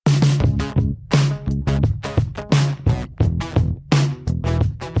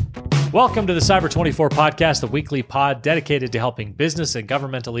Welcome to the Cyber 24 podcast, the weekly pod dedicated to helping business and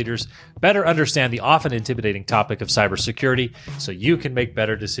governmental leaders better understand the often intimidating topic of cybersecurity so you can make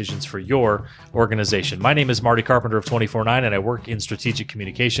better decisions for your organization. My name is Marty Carpenter of 24/9, and I work in strategic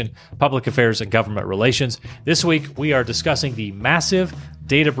communication, public affairs, and government relations. This week, we are discussing the massive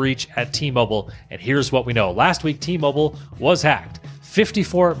data breach at T-Mobile, and here's what we know. Last week, T-Mobile was hacked.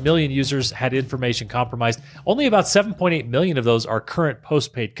 54 million users had information compromised. Only about 7.8 million of those are current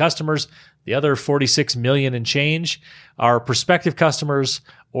postpaid customers. The other 46 million and change are prospective customers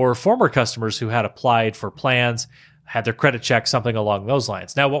or former customers who had applied for plans, had their credit checked, something along those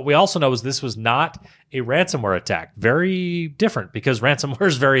lines. Now, what we also know is this was not a ransomware attack. Very different because ransomware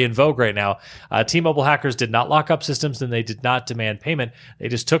is very in vogue right now. T-Mobile hackers did not lock up systems and they did not demand payment. They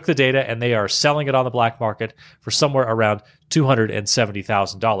just took the data and they are selling it on the black market for somewhere around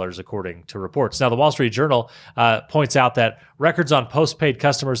 $270,000, according to reports. Now, the Wall Street Journal points out that records on postpaid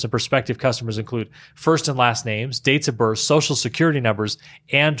customers and prospective customers include first and last names, dates of birth, social security numbers,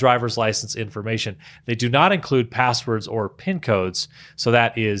 and driver's license information. They do not include passwords or PIN codes, so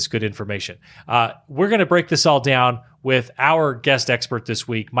that is good information. We're going to break this all down with our guest expert this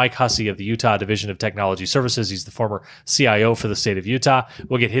week, Mike Hussey of the Utah Division of Technology Services. He's the former CIO for the state of Utah.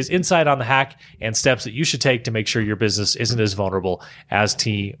 We'll get his insight on the hack and steps that you should take to make sure your business isn't as vulnerable as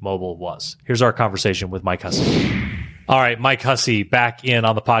T-Mobile was. Here's our conversation with Mike Hussey. All right, Mike Hussey back in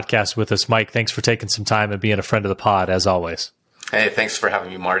on the podcast with us. Mike, thanks for taking some time and being a friend of the pod, as always. Hey, thanks for having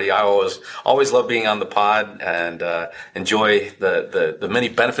me, Marty. I always love being on the pod and enjoy the many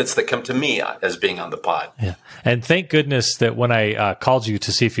benefits that come to me as being on the pod. Yeah, and thank goodness that when I called you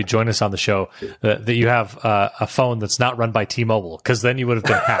to see if you'd join us on the show, that you have a phone that's not run by T-Mobile, because then you would have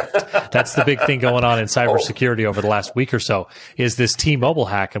been hacked. That's the big thing going on in cybersecurity over the last week or so, is this T-Mobile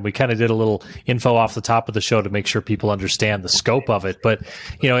hack, and we kind of did a little info off the top of the show to make sure people understand the scope of it. But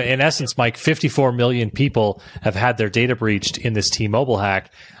you know, in essence, Mike, 54 million people have had their data breached in this T-Mobile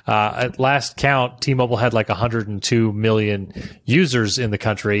hack. At last count, T-Mobile had like 102 million users in the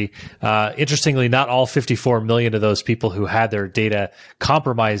country. Interestingly, not all 54 million of those people who had their data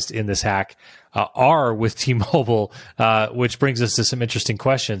compromised in this hack are with T-Mobile, which brings us to some interesting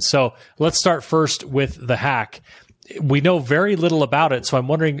questions. So let's start first with the hack. We know very little about it, so I'm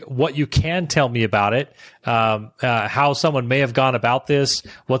wondering what you can tell me about it, how someone may have gone about this,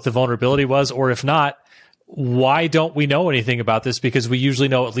 what the vulnerability was, or if not, why don't we know anything about this? Because we usually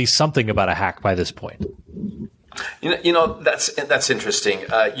know at least something about a hack by this point. You know that's interesting.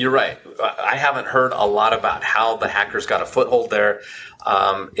 You're right. I haven't heard a lot about how the hackers got a foothold there.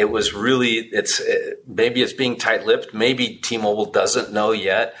 It was really maybe it's being tight-lipped. Maybe T-Mobile doesn't know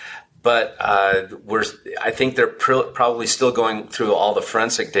yet. But I think they're probably still going through all the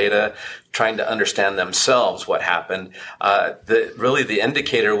forensic data, trying to understand themselves what happened. The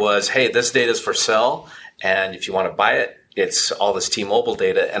indicator was, hey, this data is for sale, and if you want to buy it, it's all this T-Mobile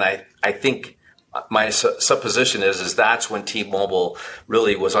data. And I think my supposition is that's when T-Mobile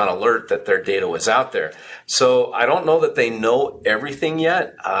really was on alert that their data was out there. So I don't know that they know everything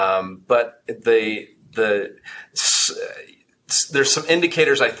yet, but there's some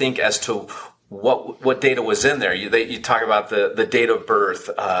indicators, I think, as to what data was in there. You talk about the date of birth,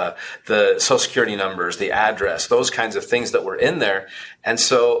 the social security numbers, the address, those kinds of things that were in there. And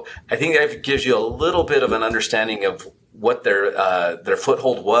so I think that gives you a little bit of an understanding of what their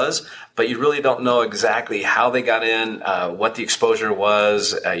foothold was, but you really don't know exactly how they got in, what the exposure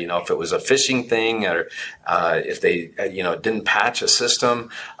was, if it was a phishing thing or if they didn't patch a system.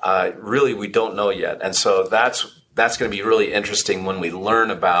 Really, we don't know yet. And so that's going to be really interesting when we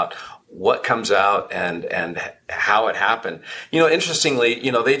learn about what comes out and how it happened. Interestingly,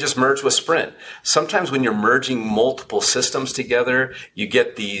 they just merged with Sprint. Sometimes when you're merging multiple systems together, you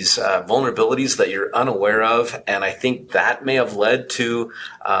get these vulnerabilities that you're unaware of. And I think that may have led to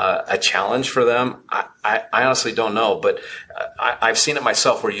a challenge for them. I honestly don't know, but I've seen it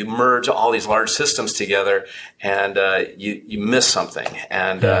myself where you merge all these large systems together and you miss something.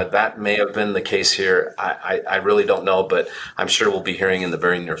 And that may have been the case here. I really don't know, but I'm sure we'll be hearing in the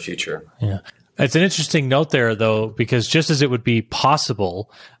very near future. Yeah. It's an interesting note there, though, because just as it would be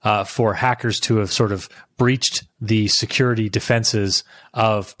possible for hackers to have sort of breached the security defenses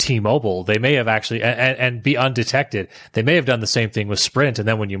of T-Mobile, they may have actually, and be undetected, they may have done the same thing with Sprint. And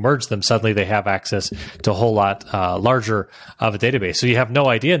then when you merge them, suddenly they have access to a whole lot larger of a database. So you have no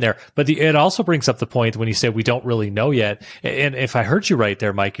idea in there. But it also brings up the point when you say we don't really know yet. And if I heard you right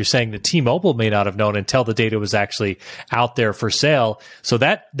there, Mike, you're saying that T-Mobile may not have known until the data was actually out there for sale. So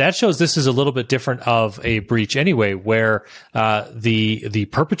that shows this is a little bit different of a breach anyway, where the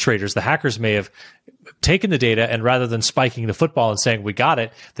perpetrators, the hackers, may have taken the data, and rather than spiking the football and saying we got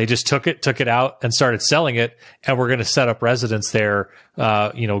it, they just took it out and started selling it, and we're going to set up residents there,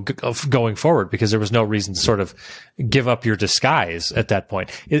 going forward, because there was no reason to sort of give up your disguise at that point.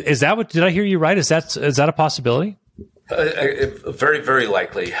 Is that what? Did I hear you right? Is that a possibility? Very, very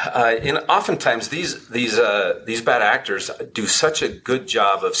likely. Oftentimes these bad actors do such a good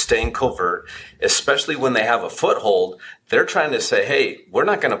job of staying covert, especially when they have a foothold. They're trying to say, hey, we're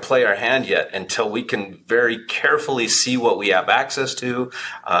not going to play our hand yet until we can very carefully see what we have access to,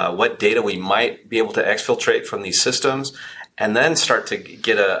 what data we might be able to exfiltrate from these systems, and then start to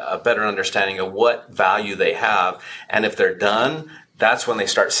get a better understanding of what value they have. And if they're done, that's when they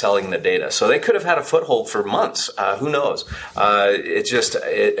start selling the data. So they could have had a foothold for months. Who knows?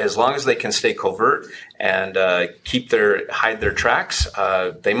 As long as they can stay covert and hide their tracks,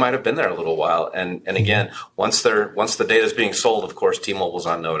 they might have been there a little while. And again, once the data is being sold, of course, T-Mobile's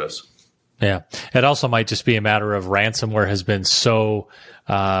on notice. Yeah, it also might just be a matter of ransomware has been so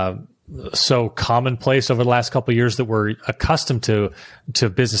commonplace over the last couple of years that we're accustomed to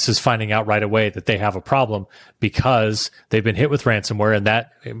businesses finding out right away that they have a problem because they've been hit with ransomware, and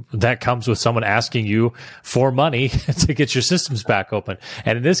that comes with someone asking you for money to get your systems back open.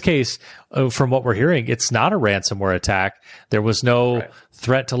 And in this case, from what we're hearing, it's not a ransomware attack. There was no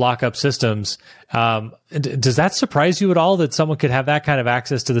threat to lock up systems. Does that surprise you at all that someone could have that kind of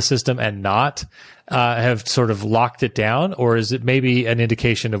access to the system and not have sort of locked it down? Or is it maybe an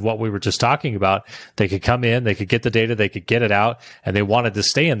indication of what we were just talking about? They could come in, they could get the data, they could get it out, and they wanted to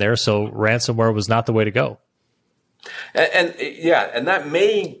stay in there, so ransomware was not the way to go. And that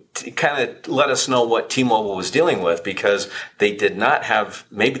may kind of let us know what T-Mobile was dealing with, because they did not have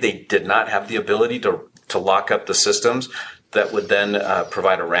the ability to lock up the systems that would then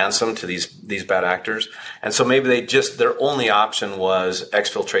provide a ransom to these bad actors. And so maybe their only option was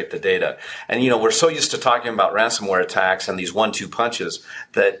exfiltrate the data. And, we're so used to talking about ransomware attacks and these 1-2 punches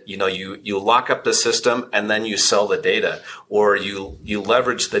that, you lock up the system and then you sell the data, or you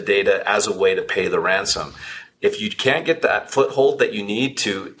leverage the data as a way to pay the ransom. If you can't get that foothold that you need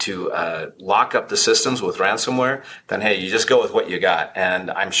to lock up the systems with ransomware, then hey, you just go with what you got. And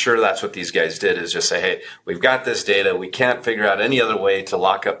I'm sure that's what these guys did, is just say, hey, we've got this data. We can't figure out any other way to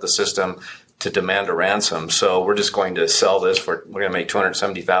lock up the system to demand a ransom. So we're just going to sell this we're going to make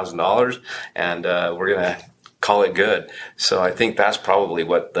 $270,000 and we're going to call it good. So I think that's probably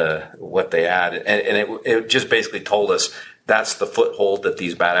what they had. And it just basically told us that's the foothold that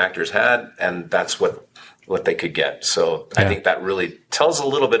these bad actors had, and that's what they could get. So I think that really tells a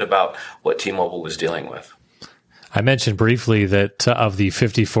little bit about what T-Mobile was dealing with. I mentioned briefly that of the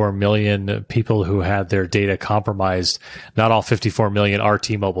 54 million people who had their data compromised, not all 54 million are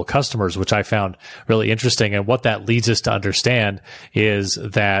T-Mobile customers, which I found really interesting. And what that leads us to understand is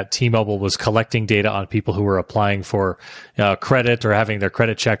that T-Mobile was collecting data on people who were applying for credit or having their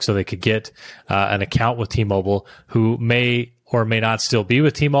credit checked so they could get an account with T-Mobile, who may or may not still be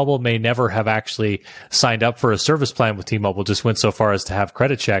with T-Mobile, may never have actually signed up for a service plan with T-Mobile, just went so far as to have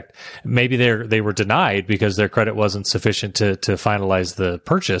credit checked. Maybe they were denied because their credit wasn't sufficient to finalize the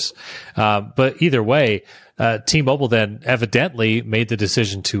purchase. But either way, T-Mobile then evidently made the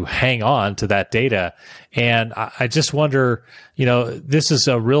decision to hang on to that data. And I just wonder, this is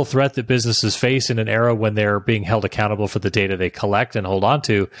a real threat that businesses face in an era when they're being held accountable for the data they collect and hold on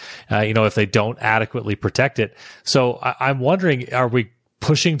to, if they don't adequately protect it. So I'm wondering, are we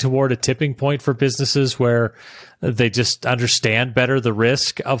pushing toward a tipping point for businesses where they just understand better the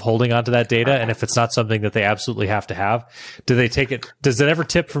risk of holding onto that data? And if it's not something that they absolutely have to have, do they take it? Does it ever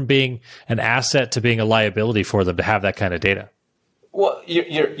tip from being an asset to being a liability for them to have that kind of data? Well,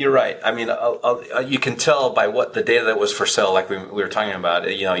 you're right. I mean, you can tell by what the data that was for sale, like we were talking about,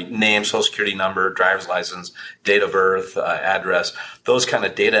 name, social security number, driver's license, date of birth, address, those kind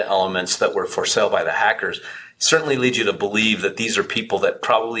of data elements that were for sale by the hackers certainly lead you to believe that these are people that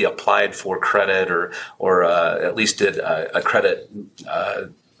probably applied for credit or at least did a credit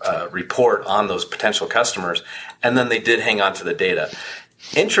report on those potential customers, and then they did hang on to the data.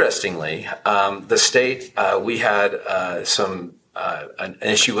 Interestingly, the state, we had an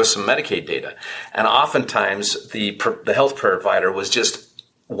issue with some Medicaid data, and oftentimes the health provider was just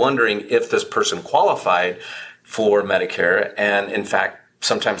wondering if this person qualified for Medicare, and in fact,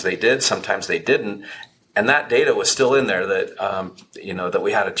 sometimes they did, sometimes they didn't. And that data was still in there that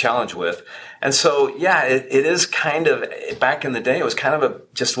we had a challenge with. And so, it is kind of, back in the day, it was kind of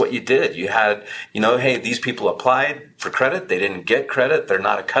just what you did. You had, hey, these people applied for credit. They didn't get credit. They're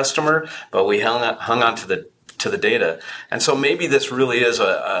not a customer, but we hung on to to the data. And so maybe this really is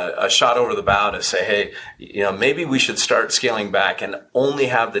a shot over the bow to say, hey, maybe we should start scaling back and only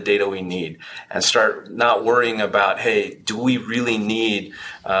have the data we need and start not worrying about, hey, do we really need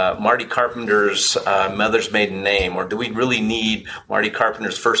Marty Carpenter's mother's maiden name, or do we really need Marty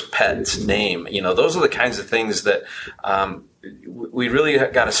Carpenter's first pet's name? Those are the kinds of things that we really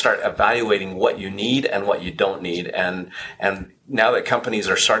got to start evaluating what you need and what you don't need. And now that companies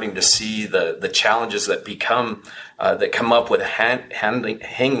are starting to see the challenges that come up with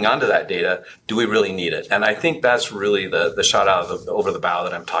hanging onto that data, do we really need it? And I think that's really the shot out of over the bow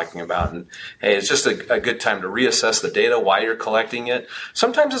that I'm talking about. And hey, it's just a good time to reassess the data, why you're collecting it.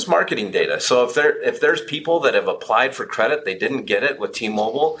 Sometimes it's marketing data. So if there's people that have applied for credit, they didn't get it with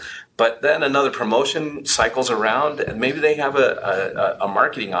T-Mobile, but then another promotion cycles around and maybe they have a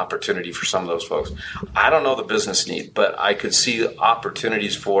marketing opportunity for some of those folks. I don't know the business need, but I could see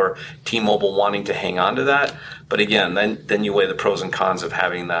opportunities for T-Mobile wanting to hang on to that. But again, then you weigh the pros and cons of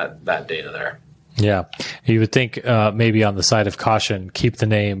having that data there. Yeah. You would think maybe on the side of caution, keep the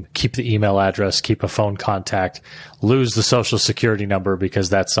name, keep the email address, keep a phone contact, lose the social security number because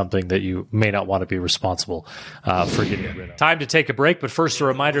that's something that you may not want to be responsible for getting rid of. Time to take a break, but first a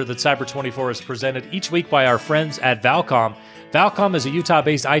reminder that Cyber24 is presented each week by our friends at Valcom. Valcom is a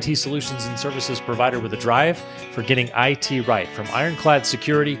Utah-based IT solutions and services provider with a drive for getting IT right. From ironclad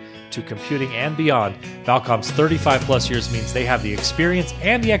security to computing and beyond, Valcom's 35-plus years means they have the experience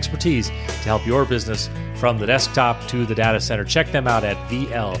and the expertise to help your business from the desktop to the data center. Check them out at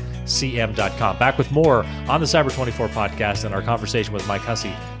VLCM.com. Back with more on the Cyber24 podcast and our conversation with Mike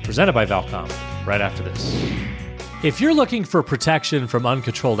Hussey, presented by Valcom, right after this. If you're looking for protection from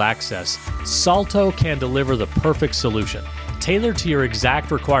uncontrolled access, Salto can deliver the perfect solution, tailored to your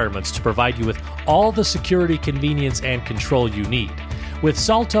exact requirements to provide you with all the security, convenience, and control you need. With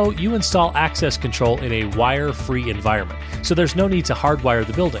Salto, you install access control in a wire-free environment, so there's no need to hardwire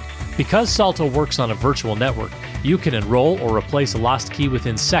the building. Because Salto works on a virtual network, you can enroll or replace a lost key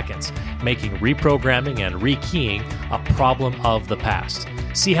within seconds, making reprogramming and rekeying a problem of the past.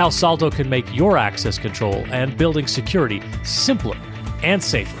 See how Salto can make your access control and building security simpler and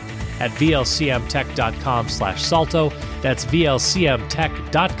safer at VLCMtech.com/Salto. That's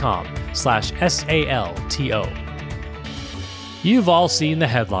VLCMtech.com/SALTO. You've all seen the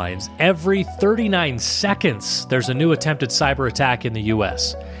headlines. Every 39 seconds, there's a new attempted cyber attack in the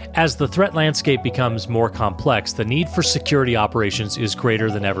U.S. As the threat landscape becomes more complex, the need for security operations is greater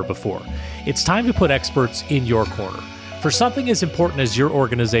than ever before. It's time to put experts in your corner. For something as important as your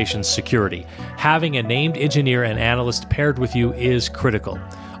organization's security, having a named engineer and analyst paired with you is critical.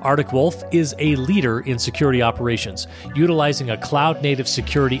 Arctic Wolf is a leader in security operations, utilizing a cloud-native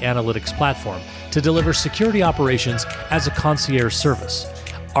security analytics platform to deliver security operations as a concierge service.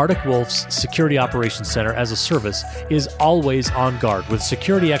 Arctic Wolf's Security Operations Center as a service is always on guard, with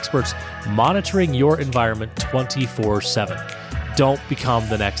security experts monitoring your environment 24/7. Don't become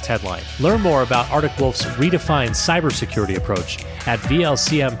the next headline. Learn more about Arctic Wolf's redefined cybersecurity approach at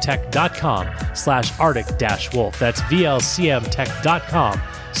VLCMtech.com/Arctic-Wolf. That's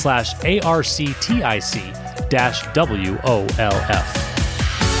VLCMtech.com/ARCTIC-WOLF.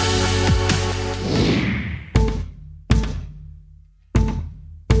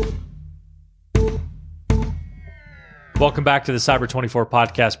 Welcome back to the Cyber24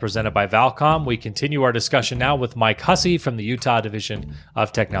 podcast presented by Valcom. We continue our discussion now with Mike Hussey from the Utah Division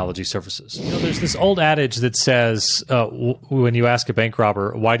of Technology Services. There's this old adage that says, when you ask a bank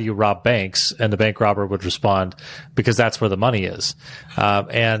robber, why do you rob banks? And the bank robber would respond, because that's where the money is.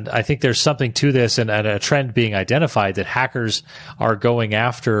 And I think there's something to this and a trend being identified that hackers are going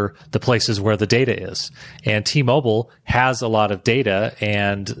after the places where the data is. And T-Mobile has a lot of data,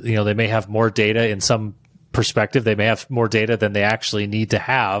 and they may have more data in some perspective. They may have more data than they actually need to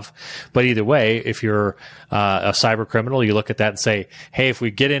have. But either way, if you're a cyber criminal, you look at that and say, hey, if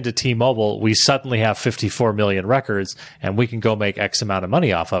we get into T-Mobile, we suddenly have 54 million records and we can go make X amount of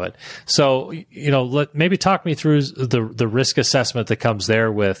money off of it. So, maybe talk me through the risk assessment that comes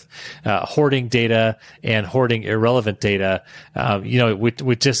there with hoarding data and hoarding irrelevant data.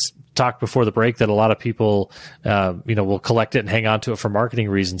 We just talked before the break that a lot of people, will collect it and hang on to it for marketing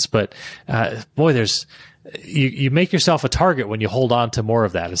reasons. But you make yourself a target when you hold on to more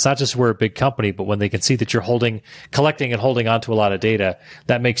of that. It's not just we're a big company, but when they can see that you're collecting and holding on to a lot of data,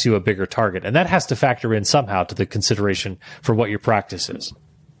 that makes you a bigger target. And that has to factor in somehow to the consideration for what your practice is.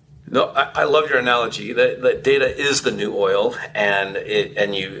 No, I love your analogy that data is the new oil,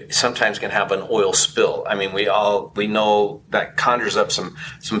 and you sometimes can have an oil spill. I mean, we know that conjures up some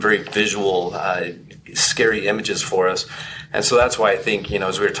very visual, scary images for us. And so that's why I think,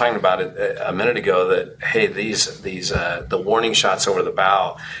 as we were talking about it a minute ago, that, hey, the warning shots over the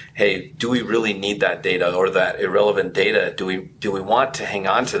bow, hey, do we really need that data or that irrelevant data? Do we want to hang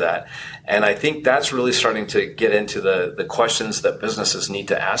on to that? And I think that's really starting to get into the questions that businesses need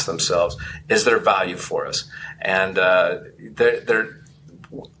to ask themselves. Is there value for us? And I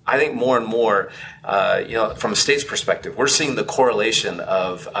think more and more, from a state's perspective, we're seeing the correlation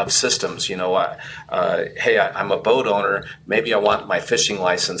of systems. Hey, I'm a boat owner. Maybe I want my fishing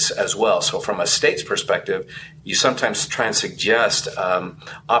license as well. So from a state's perspective, you sometimes try and suggest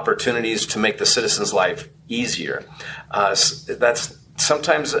opportunities to make the citizen's life easier. That's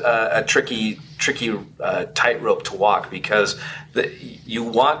sometimes a tricky tightrope to walk, because you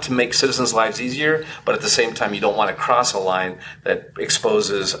want to make citizens' lives easier, but at the same time, you don't want to cross a line that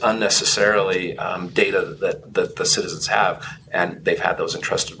exposes unnecessarily data that the citizens have, and they've had those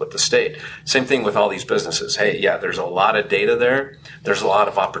entrusted with the state. Same thing with all these businesses. Hey, yeah, there's a lot of data there. There's a lot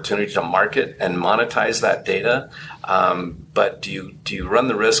of opportunity to market and monetize that data, but do you run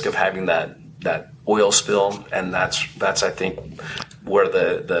the risk of having that oil spill? And that's I think where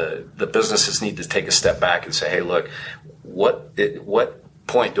the businesses need to take a step back and say, hey, look, what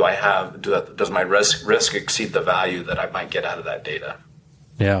point do I have? Does my risk exceed the value that I might get out of that data?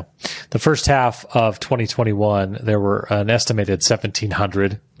 Yeah. The first half of 2021, there were an estimated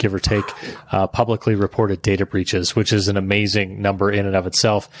 1,700, give or take, publicly reported data breaches, which is an amazing number in and of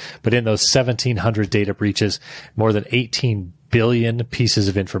itself. But in those 1,700 data breaches, more than 18 billion pieces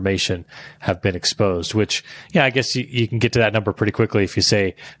of information have been exposed, which, I guess you can get to that number pretty quickly if you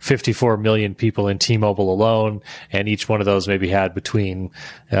say 54 million people in T-Mobile alone, and each one of those maybe had between,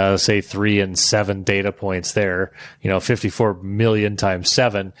 say, 3 and 7 data points there. 54 million times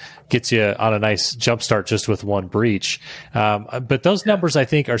 7 gets you on a nice jumpstart just with one breach. But those numbers, I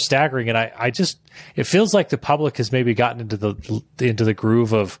think, are staggering, and it feels like the public has maybe gotten into the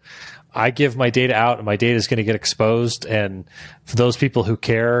groove of, I give my data out and my data is going to get exposed. And for those people who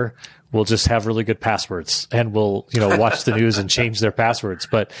care, we'll just have really good passwords and we'll, watch the news and change their passwords.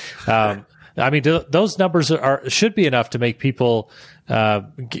 But, those numbers should be enough to make people,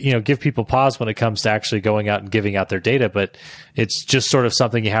 give people pause when it comes to actually going out and giving out their data. But it's just sort of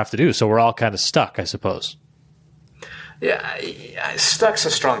something you have to do. So we're all kind of stuck, I suppose. Yeah, stuck's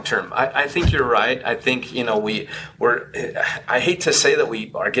a strong term. I think you're right. I think, I hate to say that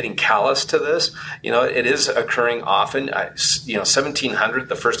we are getting callous to this. It is occurring often. 1,700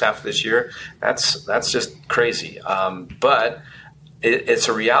 the first half of this year, that's just crazy. But it's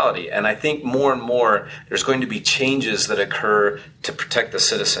a reality. And I think more and more there's going to be changes that occur to protect the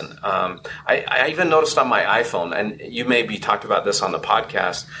citizen. I even noticed on my iPhone, and you maybe talked about this on the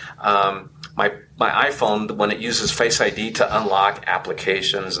podcast, my iPhone, when it uses Face ID to unlock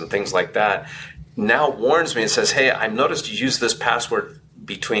applications and things like that, now warns me and says, hey, I've noticed you use this password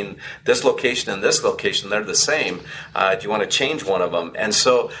between this location and this location. They're the same. Do you want to change one of them? And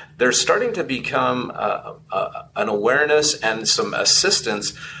so there's starting to become an awareness and some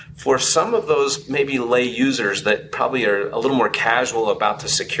assistance for some of those maybe lay users that probably are a little more casual about the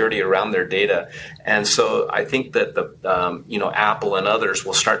security around their data. And so I think that Apple and others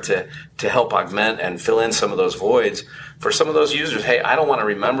will start to help augment and fill in some of those voids for some of those users. Hey, I don't want to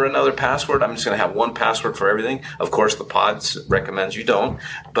remember another password. I'm just going to have one password for everything. Of course, the pods recommends you don't.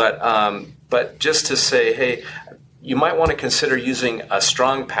 But just to say, hey, you might want to consider using a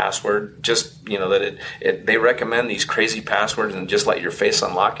strong password, just, that they recommend these crazy passwords and just let your face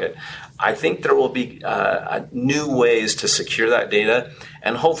unlock it. I think there will be new ways to secure that data,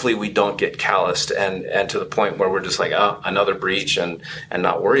 and hopefully we don't get calloused and to the point where we're just like, oh, another breach and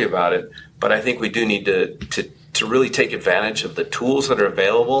not worry about it. But I think we do need to really take advantage of the tools that are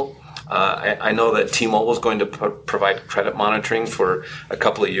available. I know that T-Mobile is going to provide credit monitoring for a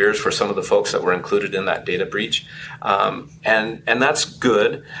couple of years for some of the folks that were included in that data breach. And that's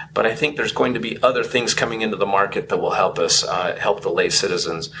good, but I think there's going to be other things coming into the market that will help us, help the lay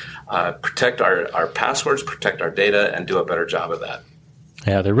citizens protect our passwords, protect our data, and do a better job of that.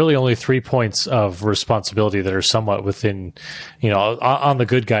 Yeah, there are really only 3 points of responsibility that are somewhat within, on the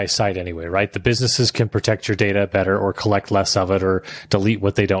good guy side anyway, right? The businesses can protect your data better or collect less of it or delete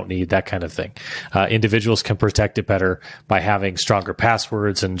what they don't need, that kind of thing. Individuals can protect it better by having stronger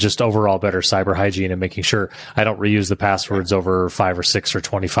passwords and just overall better cyber hygiene and making sure I don't reuse the passwords over 5 or 6 or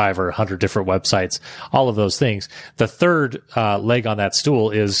 25 or 100 different websites, all of those things. The third leg on that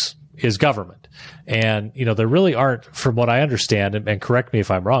stool is is government. And, there really aren't, from what I understand, and correct me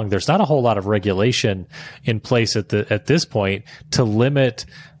if I'm wrong, there's not a whole lot of regulation in place at this point to limit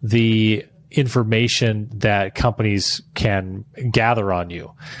the information that companies can gather on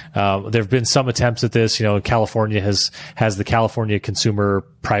you. There have been some attempts at this. California has the California Consumer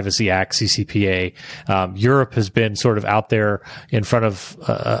Privacy Act, CCPA. Europe has been sort of out there in front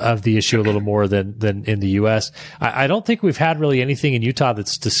of the issue a little more than in the U.S. I don't think we've had really anything in Utah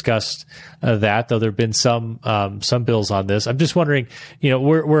that's discussed that, though there have been some bills on this. I'm just wondering,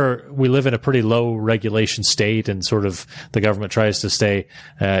 we live in a pretty low regulation state, and sort of the government tries to stay,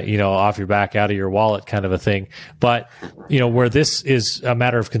 off your back, out of your wallet kind of a thing. But, where this is a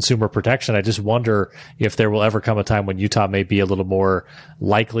matter of consumer protection, I just wonder if there will ever come a time when Utah may be a little more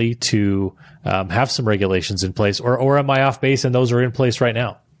likely to have some regulations in place, or am I off base and those are in place right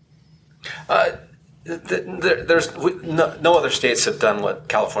now? There's no other states have done what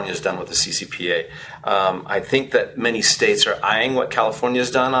California has done with the CCPA. I think that many states are eyeing what California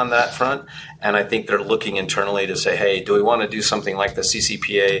has done on that front, and I think they're looking internally to say, hey, do we want to do something like the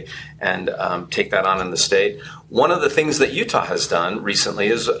CCPA and take that on in the state? One of the things that Utah has done recently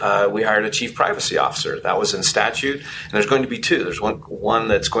is we hired a chief privacy officer. That was in statute, and there's going to be two. There's one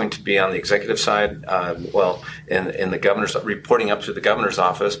that's going to be on the executive side, in the governor's, reporting up to the governor's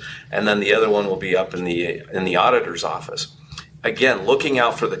office, and then the other one will be up in the auditor's office. Again, looking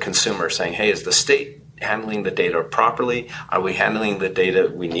out for the consumer, saying, hey, is the state handling the data properly? Are we handling the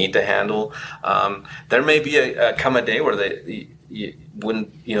data we need to handle? There may be come a day where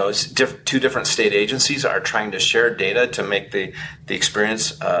two different state agencies are trying to share data to make the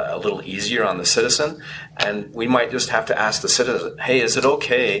experience a little easier on the citizen, and we might just have to ask the citizen, hey, is it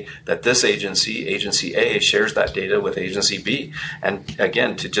okay that this agency A, shares that data with agency B? And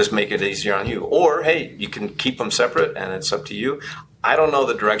again, to just make it easier on you. Or, hey, you can keep them separate and it's up to you. I don't know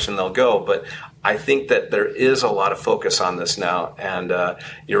the direction they'll go, but I think that there is a lot of focus on this now. And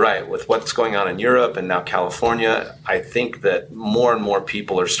you're right, with what's going on in Europe and now California, I think that more and more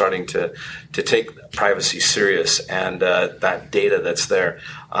people are starting to take privacy serious and that data that's there.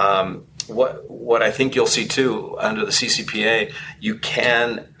 What I think you'll see too under the CCPA, you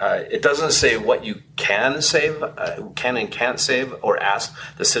can, it doesn't say what you can save, can and can't save or ask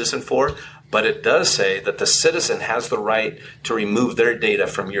the citizen for, but it does say that the citizen has the right to remove their data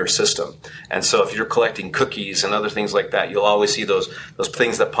from your system. And so if you're collecting cookies and other things like that, you'll always see those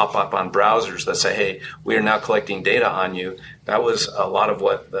things that pop up on browsers that say, hey, we are now collecting data on you. That was a lot of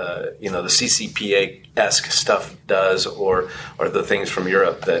what the CCPA-esque stuff does, or the things from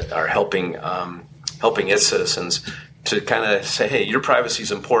Europe that are helping its citizens to kind of say, hey, your privacy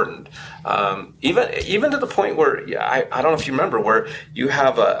is important. Even to the point where, I don't know if you remember, where you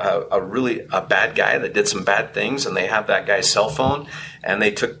have a bad guy that did some bad things, and they have that guy's cell phone, and they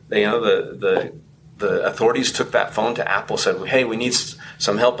took, the authorities took that phone to Apple, said, hey, we need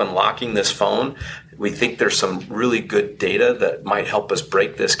some help unlocking this phone. We think there's some really good data that might help us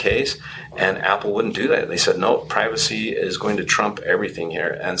break this case. And Apple wouldn't do that. They said, no, privacy is going to trump everything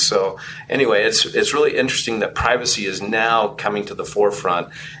here. And so anyway, it's really interesting that privacy is now coming to the forefront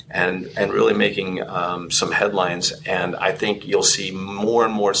and really making some headlines. And I think you'll see more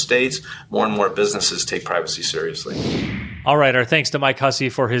and more states, more and more businesses take privacy seriously. All right. Our thanks to Mike Hussey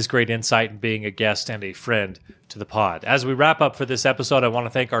for his great insight and being a guest and a friend to the pod. As we wrap up for this episode, I want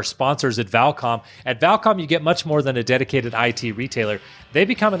to thank our sponsors at Valcom. At Valcom, you get much more than a dedicated IT retailer. They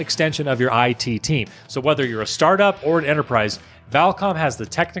become an extension of your IT team. So whether you're a startup or an enterprise, Valcom has the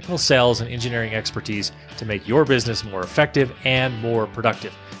technical sales and engineering expertise to make your business more effective and more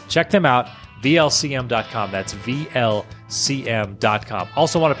productive. Check them out, VLCM.com. That's VLCM.com.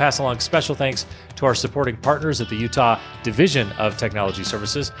 Also want to pass along special thanks to our supporting partners at the Utah Division of Technology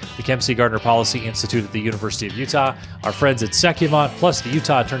Services, the Kempsey C. Gardner Policy Institute at the University of Utah, our friends at Secumont, plus the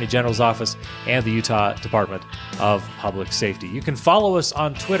Utah Attorney General's Office and the Utah Department of Public Safety. You can follow us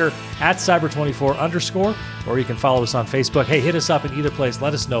on Twitter at cyber24_, or you can follow us on Facebook. Hey, hit us up in either place.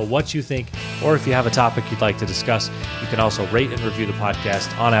 Let us know what you think, or if you have a topic you'd like to discuss. You can also rate and review the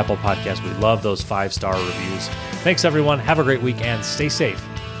podcast on Apple Podcasts. We love those 5-star reviews. Thanks, everyone. Have a great week and stay safe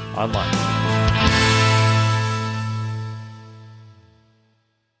online.